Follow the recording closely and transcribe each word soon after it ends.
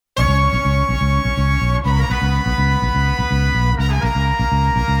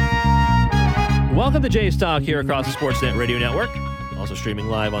Welcome to Jays Talk here across the Sportsnet Radio Network. Also streaming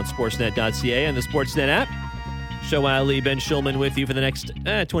live on sportsnet.ca and the Sportsnet app. Show Ali, Ben Shulman with you for the next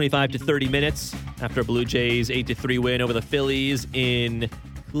 25 to 30 minutes after a Blue Jays 8-3 win over the Phillies in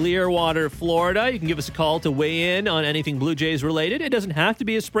Clearwater, Florida. You can give us a call to weigh in on anything Blue Jays related. It doesn't have to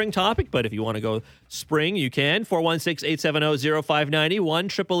be a spring topic, but if you want to go spring, you can. 416-870-0590,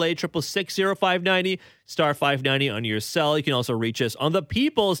 1-888-666-0590, star 590 on your cell. You can also reach us on the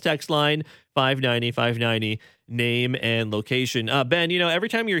People's text line, 590-590, name and location. Ben, every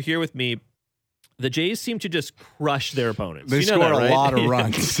time you're here with me, the Jays seem to just crush their opponents. They score that, right? A lot of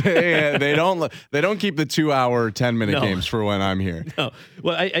runs. They don't keep the 2-hour, 10-minute games for when I'm here. No.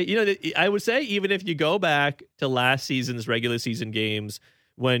 Well, I would say even if you go back to last season's regular season games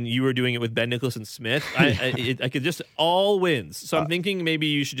when you were doing it with Ben Nicholson Smith, I could just all wins. So I'm thinking maybe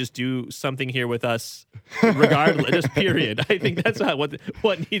you should just do something here with us, regardless. Just period. I think that's not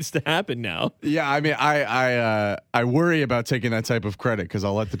what needs to happen now. Yeah, I mean, I worry about taking that type of credit because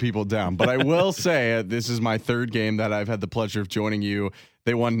I'll let the people down. But I will say this is my third game that I've had the pleasure of joining you.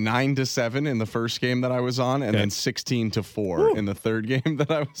 They won 9-7 in the first game that I was on, and then 16-4 in the third game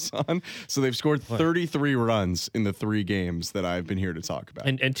that I was on. So they've scored 33 runs in the 3 games that I've been here to talk about.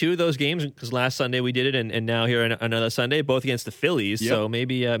 And 2 of those games, because last Sunday we did it, and now here another Sunday, both against the Phillies. Yep. So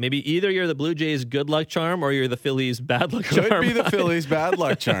maybe either you're the Blue Jays' good luck charm or you're the Phillies' bad luck charm. Could be the Phillies' bad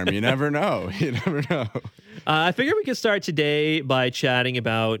luck charm. You never know. You never know. I figured we could start today by chatting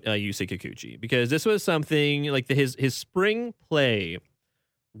about Yusei Kikuchi, because this was something like his spring play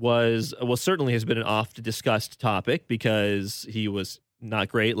certainly has been an oft-discussed topic because he was not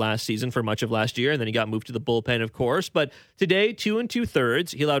great last season for much of last year, and then he got moved to the bullpen, of course. But today, 2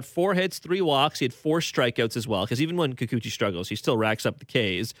 2/3, he allowed 4 hits, 3 walks. He had 4 strikeouts as well, because even when Kikuchi struggles, he still racks up the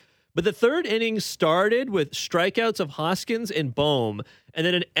Ks. But the third inning started with strikeouts of Hoskins and Bohm, and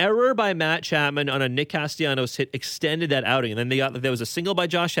then an error by Matt Chapman on a Nick Castellanos hit extended that outing. And then there was a single by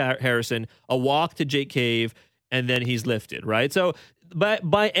Josh Harrison, a walk to Jake Cave, and then he's lifted, right? So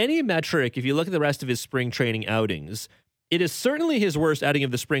by any metric, if you look at the rest of his spring training outings, it is certainly his worst outing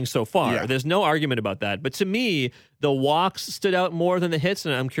of the spring so far. Yeah. There's no argument about that. But to me, the walks stood out more than the hits,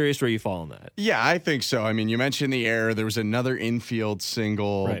 and I'm curious where you fall on that. Yeah, I think so. I mean, you mentioned the error. There was another infield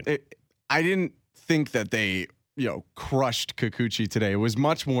single. Right. I didn't think that they crushed Kikuchi today. It was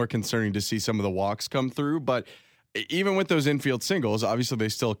much more concerning to see some of the walks come through, but even with those infield singles, obviously they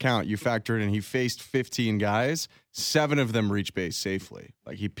still count. You factor it in. He faced 15 guys. 7 of them reached base safely.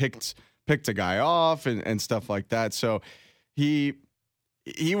 Like he picked a guy off and stuff like that. So he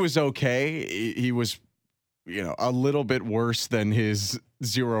was okay. He was, a little bit worse than his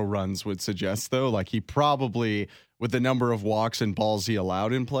 0 runs would suggest, though. Like he probably, with the number of walks and balls he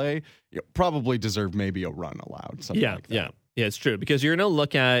allowed in play, probably deserved maybe a run allowed. Something like that. Yeah, it's true, because you're going to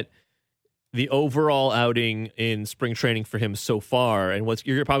look at the overall outing in spring training for him so far, and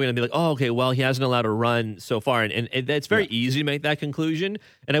you're probably going to be like, oh, okay, well, he hasn't allowed a run so far, and it's very easy to make that conclusion.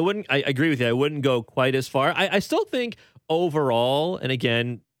 And I agree with you. I wouldn't go quite as far. I still think overall, and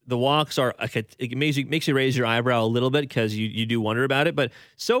again, the walks are, it makes you raise your eyebrow a little bit because you do wonder about it. But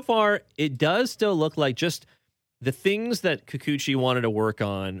so far, it does still look like just the things that Kikuchi wanted to work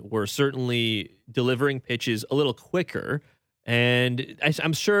on were certainly delivering pitches a little quicker. And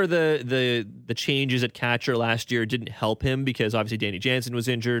I'm sure the changes at catcher last year didn't help him, because obviously Danny Jansen was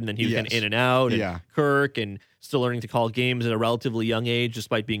injured, and then he was kind of in and out, and Kirk, and still learning to call games at a relatively young age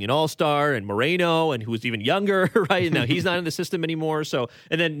despite being an all-star, and Moreno, and who was even younger, right? And now he's not in the system anymore. So,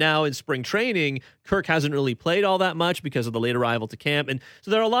 and then now in spring training, Kirk hasn't really played all that much because of the late arrival to camp. And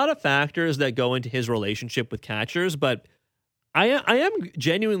so there are a lot of factors that go into his relationship with catchers, but I am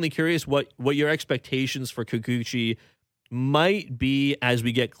genuinely curious what your expectations for Kikuchi might be as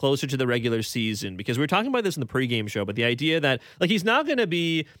we get closer to the regular season, because we were talking about this in the pregame show, but the idea that he's not going to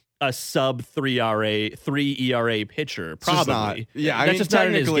be a sub 3 ERA pitcher, probably. I mean,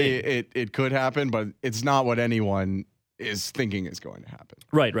 technically it could happen, but it's not what anyone is thinking is going to happen.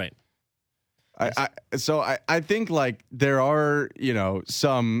 Right. I think there are,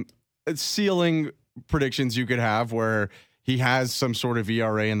 some ceiling predictions you could have where he has some sort of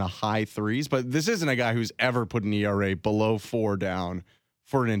ERA in the high 3s, but this isn't a guy who's ever put an ERA below 4 down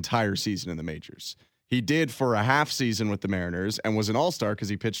for an entire season in the majors. He did for a half season with the Mariners and was an all-star because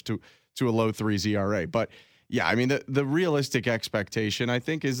he pitched to a low 3s ERA. But yeah, I mean, the realistic expectation, I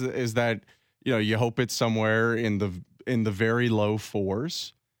think, is that, you hope it's somewhere in the very low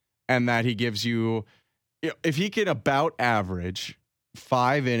 4s, and that he gives you, if he can about average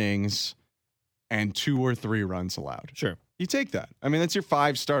 5 innings and 2 or 3 runs allowed. Sure. You take that. I mean, that's your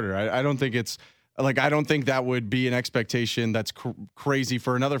 5 starter. I don't think it's Like, I don't think that would be an expectation that's crazy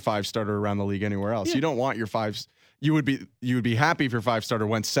for another 5-starter around the league anywhere else. Yeah. You don't want your fives. You would be happy if your 5-starter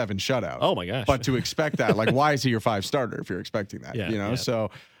went 7 shutouts. Oh my gosh! But to expect that, like, why is he your 5-starter if you're expecting that? Yeah, you know. Yeah. So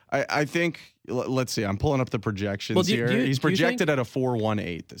I think let's see. I'm pulling up the projections here. He's projected at a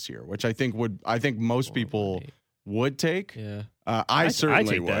 4.18 this year, which I think most people would take. Yeah. I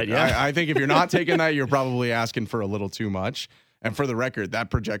certainly would. That, yeah. I think if you're not taking that, you're probably asking for a little too much. And for the record, that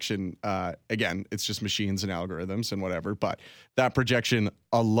projection, again, it's just machines and algorithms and whatever, but that projection,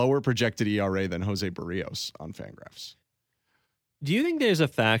 a lower projected ERA than Jose Barrios on Fangraphs. Do you think there's a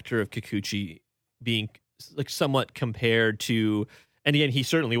factor of Kikuchi being like somewhat compared to, and again, he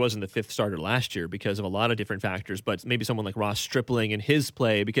certainly wasn't the 5th starter last year because of a lot of different factors, but maybe someone like Ross Stripling and his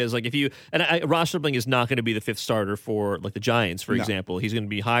play, because like Ross Stripling is not going to be the 5th starter for like the Giants, for example. He's going to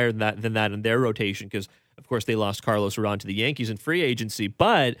be higher than that in their rotation because, of course, they lost Carlos Rodon to the Yankees in free agency.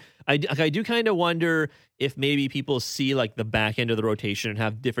 But I do kind of wonder if maybe people see like the back end of the rotation and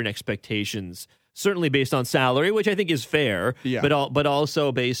have different expectations, certainly based on salary, which I think is fair, but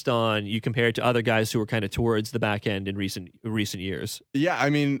also based on you compare it to other guys who were kind of towards the back end in recent years. Yeah, I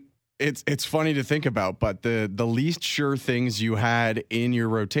mean, it's funny to think about, but the least sure things you had in your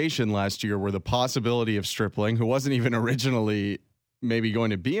rotation last year were the possibility of Stripling, who wasn't even originally maybe going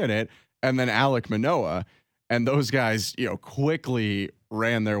to be in it, and then Alek Manoah. And those guys, quickly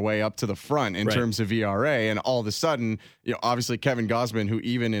ran their way up to the front in terms of ERA. And all of a sudden, obviously Kevin Gausman, who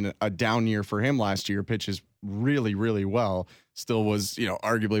even in a down year for him last year, pitches really, really well, still was,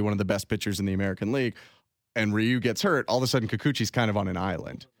 arguably one of the best pitchers in the American League. And Ryu gets hurt. All of a sudden, Kikuchi's kind of on an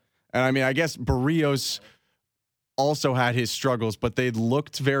island. And I mean, I guess Barrios also had his struggles, but they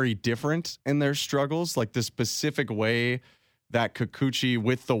looked very different in their struggles, like the specific way that Kikuchi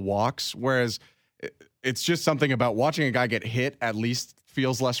with the walks, whereas it's just something about watching a guy get hit at least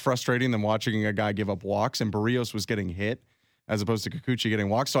feels less frustrating than watching a guy give up walks. And Barrios was getting hit as opposed to Kikuchi getting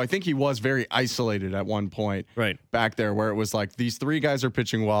walks. So I think he was very isolated at one point back there where it was like these 3 guys are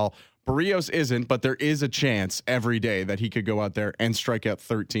pitching well. Barrios isn't, but there is a chance every day that he could go out there and strike out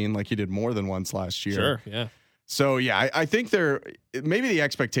 13 like he did more than once last year. Sure, yeah. So, yeah, I think maybe the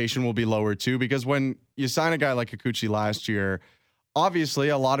expectation will be lower too, because when you sign a guy like Kikuchi last year, obviously,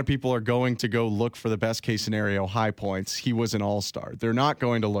 a lot of people are going to go look for the best case scenario high points. He was an all-star. They're not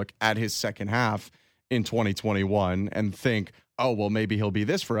going to look at his second half in 2021 and think, oh, well, maybe he'll be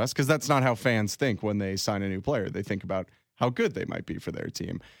this for us, because that's not how fans think when they sign a new player. They think about how good they might be for their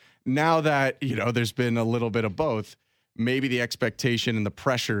team. Now that, there's been a little bit of both, maybe the expectation and the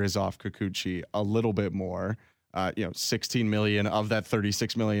pressure is off Kikuchi a little bit more. $16 million of that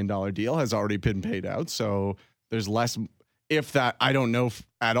 $36 million deal has already been paid out, so there's less. If that, I don't know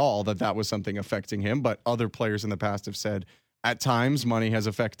at all that was something affecting him, but other players in the past have said at times money has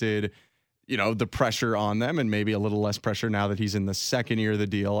affected, the pressure on them, and maybe a little less pressure now that he's in the second year of the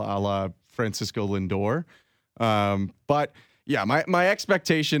deal, a la Francisco Lindor. But yeah, my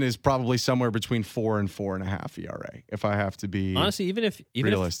expectation is probably somewhere between 4 and 4.5 ERA. If I have to be honestly, even if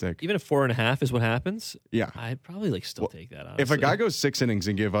realistic, even if 4.5 is what happens, yeah, I'd probably still take that. Honestly. If a guy goes 6 innings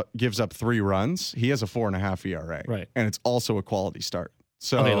and gives up 3 runs, he has a 4.5 ERA, right? And it's also a quality start.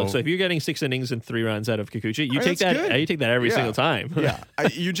 So so if you're getting 6 innings and 3 runs out of Kikuchi, you take that. Good. You take that every single time. Yeah,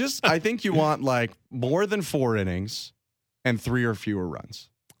 I think you want like more than 4 innings and 3 or fewer runs.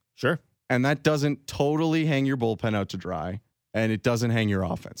 Sure, and that doesn't totally hang your bullpen out to dry. And it doesn't hang your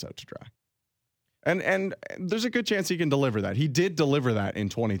offense out to dry. And there's a good chance he can deliver that. He did deliver that in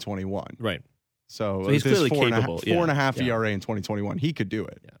 2021. Right. So he's clearly capable. 4.5 ERA in 2021. He could do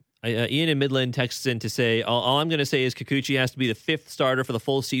it. Yeah. Ian in Midland texts in to say, all I'm going to say is Kikuchi has to be the 5th starter for the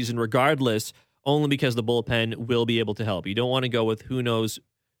full season regardless, only because the bullpen will be able to help. You don't want to go with who knows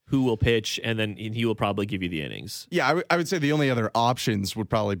who will pitch, and then he will probably give you the innings. Yeah, I would say the only other options would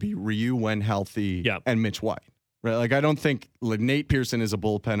probably be Ryu when healthy and Mitch White. Right, like I don't think Nate Pearson is a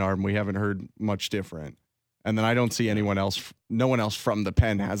bullpen arm. We haven't heard much different, and then I don't see anyone else. No one else from the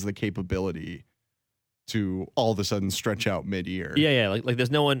pen has the capability to all of a sudden stretch out mid-year. Yeah. Like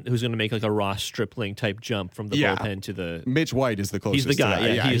there's no one who's going to make like a Ross Stripling type jump from the bullpen to the. Mitch White is the closest. He's the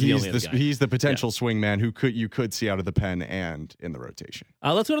guy. To that. He's the potential swingman who you could see out of the pen and in the rotation.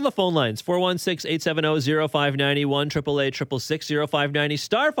 Let's go to the phone lines. 416-870-0590, 1-888-666-0590,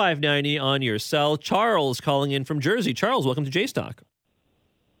 star 590 on your cell. Charles calling in from Jersey. Charles, welcome to J-Stock.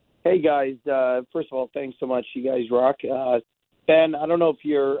 Hey guys. First of all, thanks so much. You guys rock. Ben, I don't know if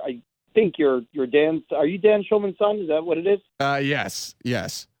I think you're Dan. Are you Dan Shulman's son? Is that what it is? Yes.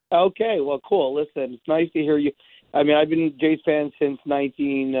 Okay, well, cool. Listen, it's nice to hear you. I mean, I've been a Jays fan since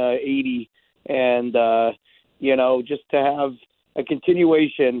 1980, and just to have a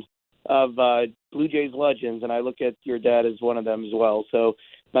continuation of Blue Jays legends, and I look at your dad as one of them as well. So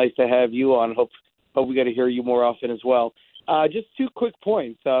nice to have you on. Hope we get to hear you more often as well. Just 2 quick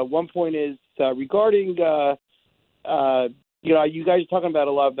points. One point is regarding, you guys are talking about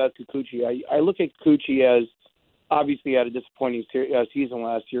a lot about Kikuchi. I look at Kikuchi as obviously had a disappointing season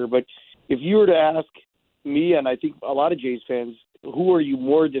last year, but if you were to ask me, and I think a lot of Jays fans, who are you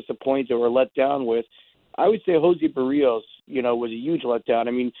more disappointed or let down with, I would say Jose Barrios, was a huge letdown.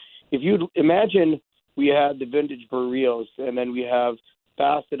 I mean, if you imagine we had the vintage Barrios, and then we have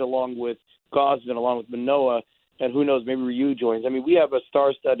Bassett along with Gausman, along with Manoah, and who knows, maybe Ryu joins. I mean, we have a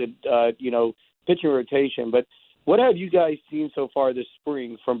star-studded, pitching rotation. But what have you guys seen so far this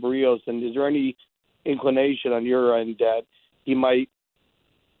spring from Barrios, and is there any inclination on your end that he might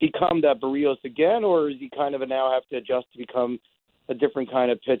become that Barrios again, or is he kind of now have to adjust to become a different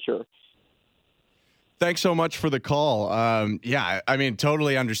kind of pitcher? Thanks so much for the call. I mean,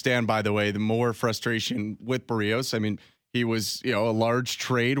 totally understand, by the way, the more frustration with Barrios. I mean, he was, a large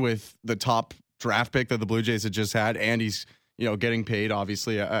trade with the top draft pick that the Blue Jays had just had, and he's, getting paid,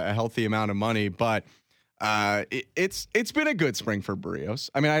 obviously, a healthy amount of money. But it's been a good spring for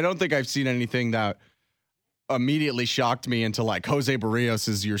Barrios. I mean, I don't think I've seen anything that immediately shocked me into like Jose Barrios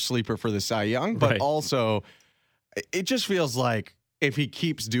is your sleeper for the Cy Young. But also, it just feels like if he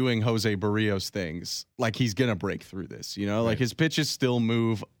keeps doing Jose Barrios things, like he's going to break through this, like his pitches still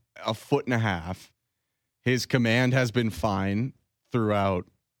move a foot and a half. His command has been fine throughout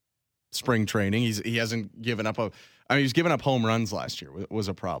spring training. He hasn't given up he's given up home runs last year was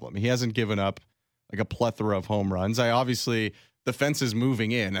a problem. He hasn't given up like a plethora of home runs. Obviously the fences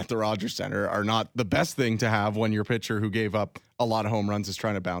moving in at the Rogers Center are not the best thing to have when your pitcher who gave up a lot of home runs is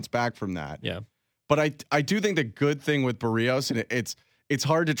trying to bounce back from that. Yeah. But I do think the good thing with Barrios, and it's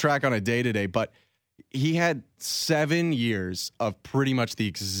hard to track on a day-to-day, but he had 7 years of pretty much the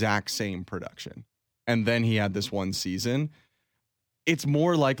exact same production. And then he had this one season. It's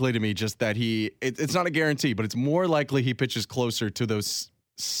more likely to me just that it's not a guarantee, but it's more likely he pitches closer to those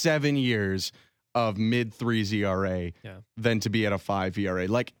 7 years of mid-3s ERA than to be at a 5 ERA.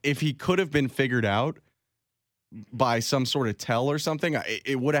 Like, if he could have been figured out by some sort of tell or something,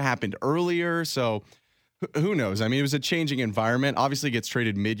 it would have happened earlier. So who knows? I mean, it was a changing environment. Obviously gets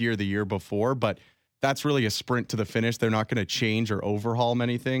traded mid-year the year before, but that's really a sprint to the finish. They're not going to change or overhaul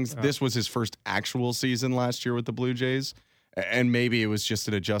many things. This was his first actual season last year with the Blue Jays. And maybe it was just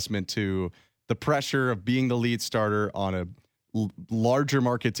an adjustment to the pressure of being the lead starter on a larger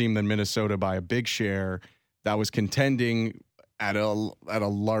market team than Minnesota by a big share that was contending at a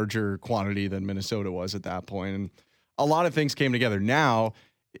larger quantity than Minnesota was at that point. And a lot of things came together. Now,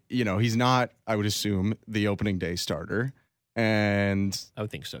 he's not, I would assume, the opening day starter. And I would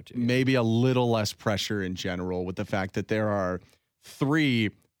think so too. Maybe a little less pressure in general with the fact that there are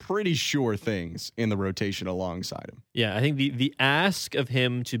 3 pretty sure things in the rotation alongside him. Yeah, I think the ask of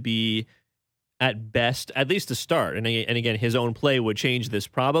him to be at best, at least to start, and again, his own play would change this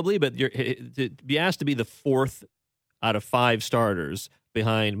probably, but to be asked to be the 4th out of 5 starters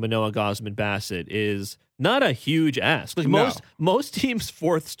behind Manoah, Gausman, Bassett is not a huge ask. Like most teams'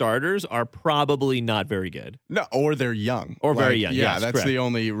 4th starters are probably not very good. No, or they're young. Or very young. Yeah, yes, that's correct. the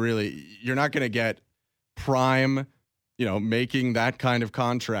only really, you're not going to get prime, making that kind of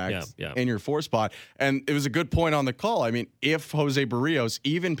contract in your 4 spot. And it was a good point on the call. I mean, if Jose Barrios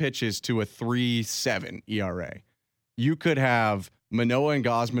even pitches to a 3.7 ERA, you could have Manoah and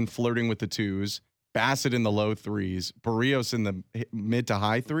Gausman flirting with the 2s, Bassett in the low 3s, Barrios in the mid to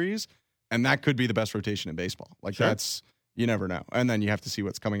high 3s, and that could be the best rotation in baseball. Like that's, you never know. And then you have to see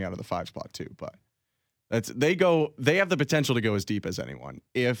what's coming out of the 5 spot too. But they have the potential to go as deep as anyone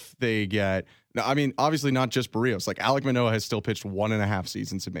if they get. Now, I mean, obviously not just Barrios. Like Alek Manoah has still pitched 1.5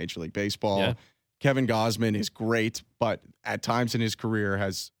 seasons in Major League Baseball. Yeah. Kevin Gausman is great, but at times in his career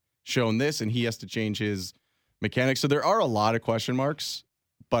has shown this, and he has to change his mechanics. So there are a lot of question marks.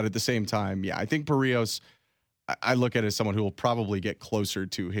 But at the same time, I think Barrios, I look at it as someone who will probably get closer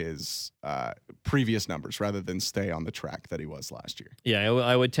to his previous numbers rather than stay on the track that he was last year. Yeah,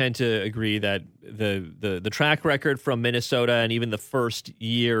 I would tend to agree that the track record from Minnesota and even the first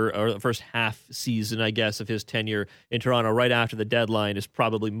year or the first half season, I guess, of his tenure in Toronto right after the deadline is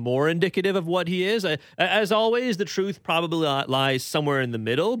probably more indicative of what he is. As always, the truth probably lies somewhere in the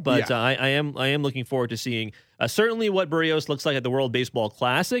middle, but I am looking forward to seeing certainly what Berríos looks like at the World Baseball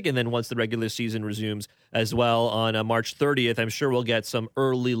Classic, and then once the regular season resumes as well on March 30th, I'm sure we'll get some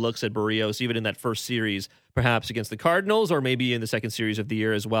early looks at Berríos, even in that first series, perhaps against the Cardinals, or maybe in the second series of the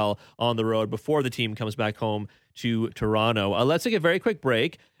year as well on the road before the team comes back home to Toronto. Let's take a very quick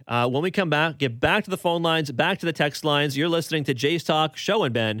break. When we come back, get back to the phone lines, back to the text lines. You're listening to Jays Talk, Show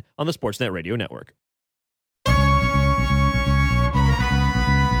and Ben on the Sportsnet Radio Network.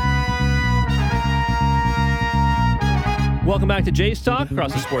 Welcome back to Jays Talk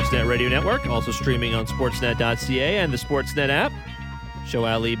across the Sportsnet Radio Network, also streaming on sportsnet.ca and the Sportsnet app. Show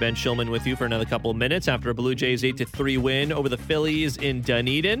Ali, Ben Shillman with you for another couple of minutes after a Blue Jays 8-3 win over the Phillies in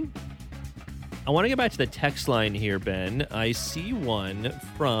Dunedin. I want to get back to the text line here, Ben. I see one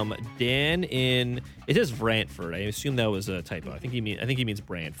from Dan in, it says Brantford. I assume that was a typo. I think he means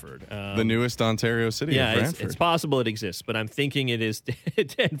Brantford. The newest Ontario city of Brantford. It's possible it exists, but I'm thinking it is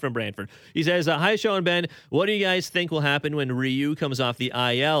Dan from Brantford. He says, hi, Show and Ben. What do you guys think will happen when Ryu comes off the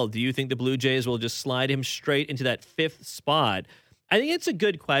IL? Do you think the Blue Jays will just slide him straight into that 5th spot? I think it's a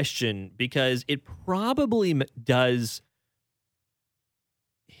good question because it probably does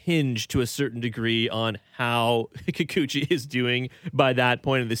hinge to a certain degree on how Kikuchi is doing by that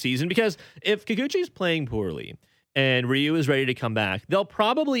point of the season. Because if Kikuchi is playing poorly and Ryu is ready to come back, they'll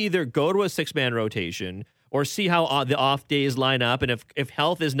probably either go to a 6-man rotation or see how the off days line up. And if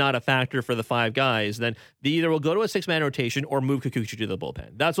health is not a factor for the 5 guys, then they either will go to a 6-man rotation or move Kikuchi to the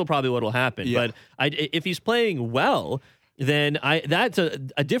bullpen. That's probably what will happen. Yeah. But if he's playing well, then that's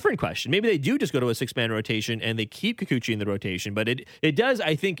a different question. Maybe they do just go to a 6-man rotation and they keep Kikuchi in the rotation. But it does,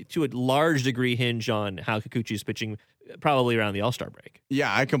 I think, to a large degree hinge on how Kikuchi is pitching probably around the All-Star break.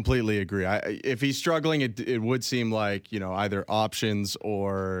 Yeah, I completely agree. If he's struggling, it would seem like, either options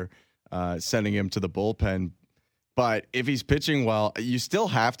or sending him to the bullpen. But if he's pitching well, you still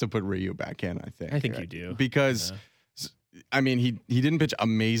have to put Ryu back in, I think. I think you do. Because... Yeah. I mean, he didn't pitch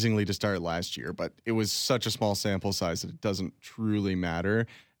amazingly to start last year, but it was such a small sample size that it doesn't truly matter.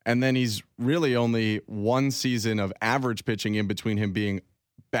 And then he's really only one season of average pitching in between him being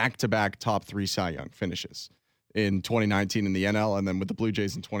back-to-back top 3 Cy Young finishes in 2019 in the NL and then with the Blue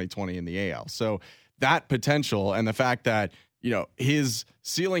Jays in 2020 in the AL. So that potential and the fact that, his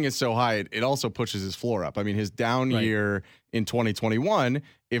ceiling is so high, it also pushes his floor up. I mean, his down year in 2021,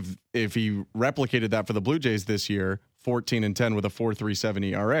 if he replicated that for the Blue Jays this year, 14-10 with a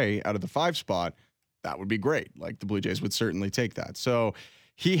 4.37 ERA out of the 5 spot, that would be great. Like the Blue Jays would certainly take that. So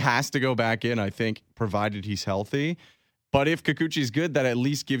he has to go back in, I think, provided he's healthy. But if Kikuchi's good, that at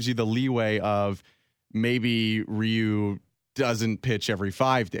least gives you the leeway of maybe Ryu doesn't pitch every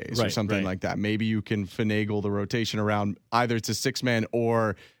 5 days or something like that. Maybe you can finagle the rotation around either it's a 6-man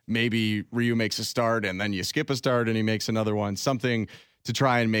or maybe Ryu makes a start and then you skip a start and he makes another one. Something to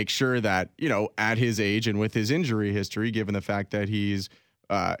try and make sure that, at his age and with his injury history, given the fact that he's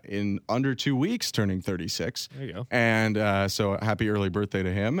in under 2 weeks turning 36. There you go. And so happy early birthday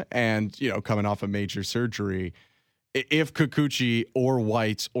to him. And, coming off a major surgery, if Kikuchi or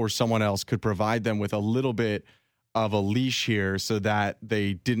White or someone else could provide them with a little bit of a leash here so that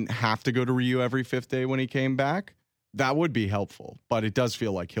they didn't have to go to Ryu every 5th day when he came back, that would be helpful, but it does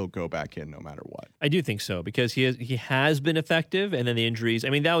feel like he'll go back in no matter what. I do think so because he has been effective, and then the injuries. I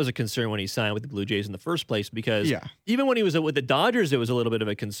mean, that was a concern when he signed with the Blue Jays in the first place because even when he was with the Dodgers, it was a little bit of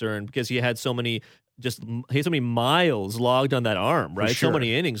a concern because he had so many miles logged on that arm, right? Sure. So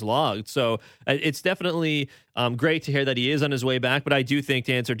many innings logged. So it's definitely great to hear that he is on his way back. But I do think,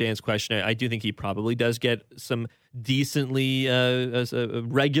 to answer Dan's question, I do think he probably does get some decently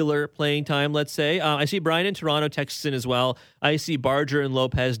regular playing time, let's say. I see Brian in Toronto texts in as well. I see Barger and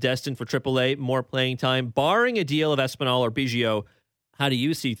Lopez destined for AAA, more playing time, barring a deal of Espinal or Biggio. How do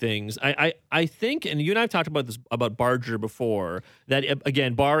you see things? I think, and you and I have talked about this about Barger before, that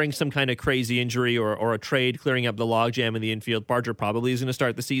again, barring some kind of crazy injury or a trade clearing up the logjam in the infield, Barger probably is going to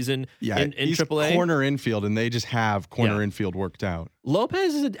start the season in AAA. Corner infield, and they just have corner infield worked out.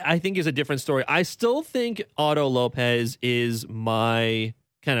 Lopez, I think, is a different story. I still think Otto Lopez is my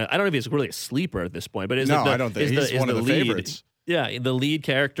kind of, I don't know if he's really a sleeper at this point, but I don't think he's one of the favorites. Yeah, the lead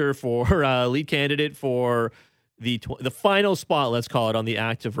character for lead candidate for the final spot, let's call it, on the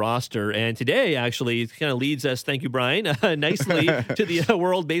active roster. And today, actually, it kind of leads us, thank you, Brian, nicely to the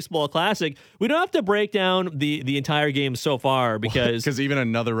World Baseball Classic. We don't have to break down the entire game so far because even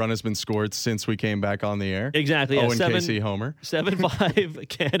another run has been scored since we came back on the air. Exactly. Owen Casey homer. 7-5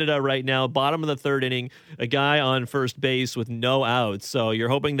 Canada right now, bottom of the 3rd inning, a guy on first base with no outs. So you're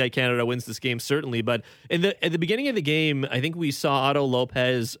hoping that Canada wins this game, certainly. But at the beginning of the game, I think we saw Otto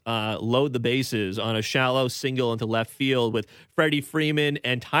Lopez load the bases on a shallow single fill into left field with Freddie Freeman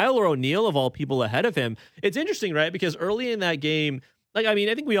and Tyler O'Neill, of all people, ahead of him. It's interesting, right? Because early in that game, I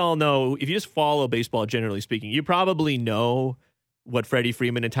think we all know, if you just follow baseball, generally speaking, you probably know what Freddie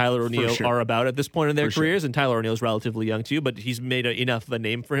Freeman and Tyler O'Neill are about at this point in their careers. And Tyler O'Neill's relatively young too, but he's made enough of a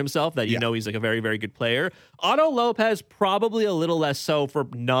name for himself that he's like a very, very good player. Otto Lopez, probably a little less so for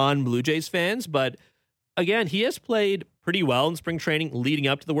non-Blue Jays fans, but again, he has played pretty well in spring training leading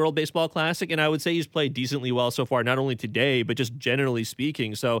up to the World Baseball Classic, and I would say he's played decently well so far, not only today, but just generally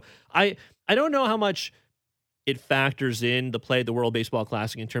speaking. So I don't know how much it factors in the play at the World Baseball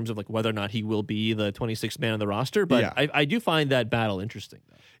Classic in terms of like whether or not he will be the 26th man on the roster. But I do find that battle interesting,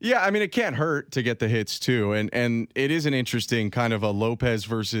 though. Yeah, I mean, it can't hurt to get the hits, too. And it is an interesting kind of a Lopez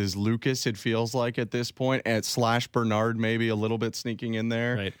versus Lucas, it feels like at this point, at / Bernard maybe a little bit sneaking in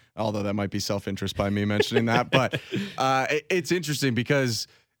there. Right. Although that might be self-interest by me mentioning that. But it's interesting because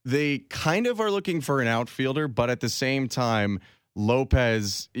they kind of are looking for an outfielder, but at the same time,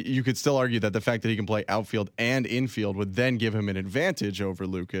 Lopez, you could still argue that the fact that he can play outfield and infield would then give him an advantage over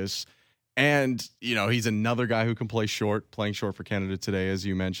Lucas. And, he's another guy who can play short, playing short for Canada today, as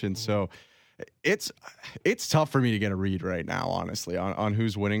you mentioned. So it's tough for me to get a read right now, honestly, on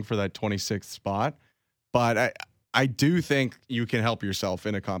who's winning for that 26th spot. But I do think you can help yourself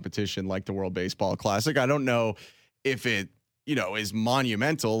in a competition like the World Baseball Classic. I don't know if it is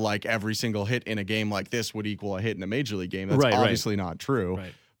monumental, like every single hit in a game like this would equal a hit in a major league game. That's obviously not true.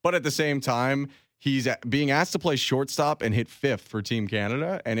 Right. But at the same time, he's being asked to play shortstop and hit 5th for Team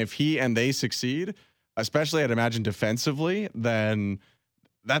Canada. And if he and they succeed, especially I'd imagine defensively, then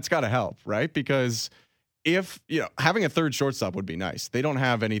that's got to help, right? Because if, having a third shortstop would be nice. They don't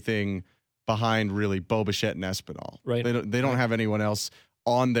have anything behind really Bo Bichette and Espinal. Right. They don't have anyone else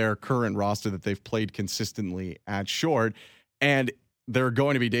on their current roster that they've played consistently at short. And there are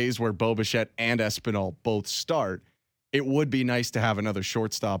going to be days where Bo Bichette and Espinal both start. It would be nice to have another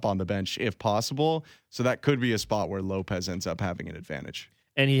shortstop on the bench if possible. So that could be a spot where Lopez ends up having an advantage.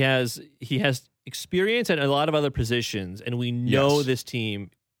 And he has experience at a lot of other positions, and we know this team,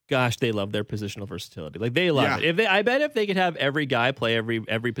 gosh, they love their positional versatility. Like, they love it. I bet if they could have every guy play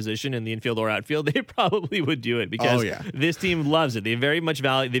every position in the infield or outfield, they probably would do it, because this team loves it. They very much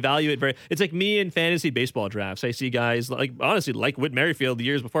value it. It's like me in fantasy baseball drafts. I see guys honestly like Whit Merrifield the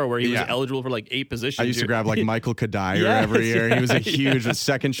years before, where he was eligible for like 8 positions. I used to grab like Michael Kadire every year. He was a huge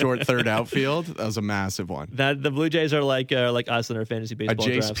second short, third outfield. That was a massive one. That the Blue Jays are like us in our fantasy baseball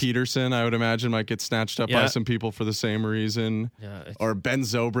Jace drafts. Peterson, I would imagine, might get snatched up by some people for the same reason. Yeah, or Ben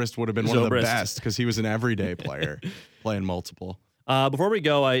Zobrist would have been one of the best, because he was an everyday player playing multiple. Before we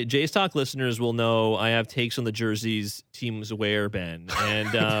go, Jays Talk listeners will know I have takes on the jerseys teams wear, Ben.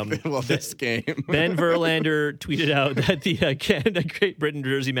 And this game, Ben Verlander tweeted out that the Canada-Great Britain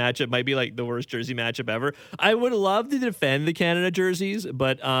jersey matchup might be like the worst jersey matchup ever. I would love to defend the Canada jerseys,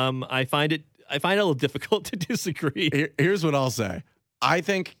 but I find it a little difficult to disagree. Here's what I'll say. I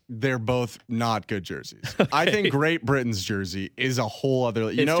think they're both not good jerseys. Okay. I think Great Britain's jersey is a whole other...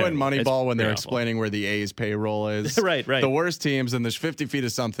 in Moneyball, when they're explaining where the A's payroll is. Right. The worst teams, and there's 50 feet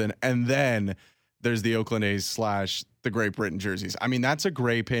of something, and then there's the Oakland A's / the Great Britain jerseys. I mean, that's a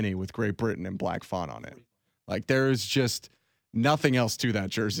gray penny with Great Britain and black font on it. Like, there's just nothing else to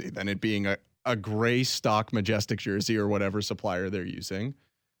that jersey than it being a gray stock Majestic jersey or whatever supplier they're using,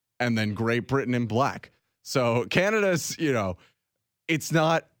 and then Great Britain in black. So Canada's, it's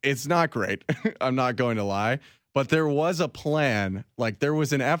not great. I'm not going to lie, but there was a plan. Like, there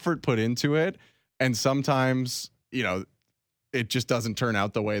was an effort put into it, and sometimes, it just doesn't turn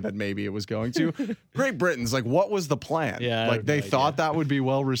out the way that maybe it was going to. Great Britain's like, what was the plan? Yeah, like they thought that would be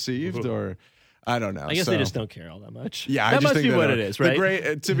well received, or I don't know. I guess they just don't care all that much. Yeah, that must be what it is,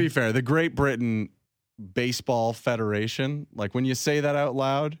 right? To be fair, the Great Britain Baseball Federation, like when you say that out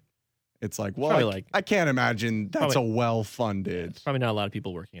loud, it's like, well, I can't imagine that's a well-funded. Probably not a lot of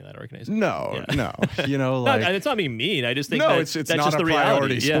people working in that organization. No. It's not being mean. I just think it's that's not just a the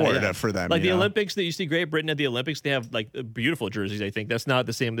priority reality. sport for them. Like the Olympics, that you see Great Britain at the Olympics, they have like beautiful jerseys. I think that's not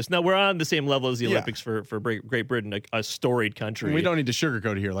the same. We're on the same level as the Olympics for Great Britain, a storied country. We don't need to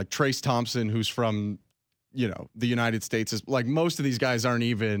sugarcoat it here. Like Trace Thompson, who's from the United States, is like, most of these guys aren't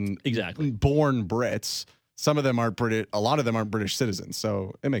even born Brits. Some of them aren't British. A lot of them aren't British citizens.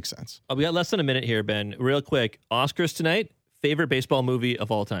 So it makes sense. We got less than a minute here, Ben. Real quick. Oscars tonight. Favorite baseball movie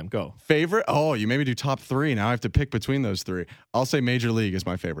of all time. Go. Favorite? Oh, you made me do top 3. Now I have to pick between those 3. I'll say Major League is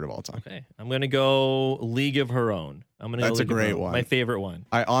my favorite of all time. Okay. I'm going to go League of Her Own. That's a great one. My favorite one.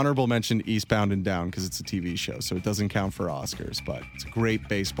 I honorable mentioned Eastbound and Down because it's a TV show, so it doesn't count for Oscars, but it's a great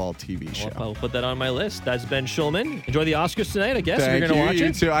baseball TV show. I'll put that on my list. That's Ben Shulman. Enjoy the Oscars tonight, I guess. Thank if you're going to watch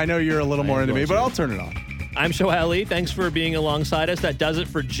it. Too. I know you're a little more into me, but I'll turn it on. I'm Shohei Ali. Thanks for being alongside us. That does it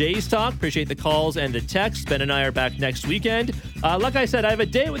for Jays Talk. Appreciate the calls and the texts. Ben and I are back next weekend. Like I said, I have a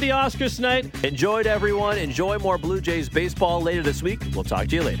date with the Oscars tonight. Enjoyed, everyone. Enjoy more Blue Jays baseball later this week. We'll talk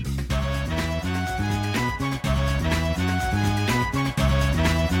to you later.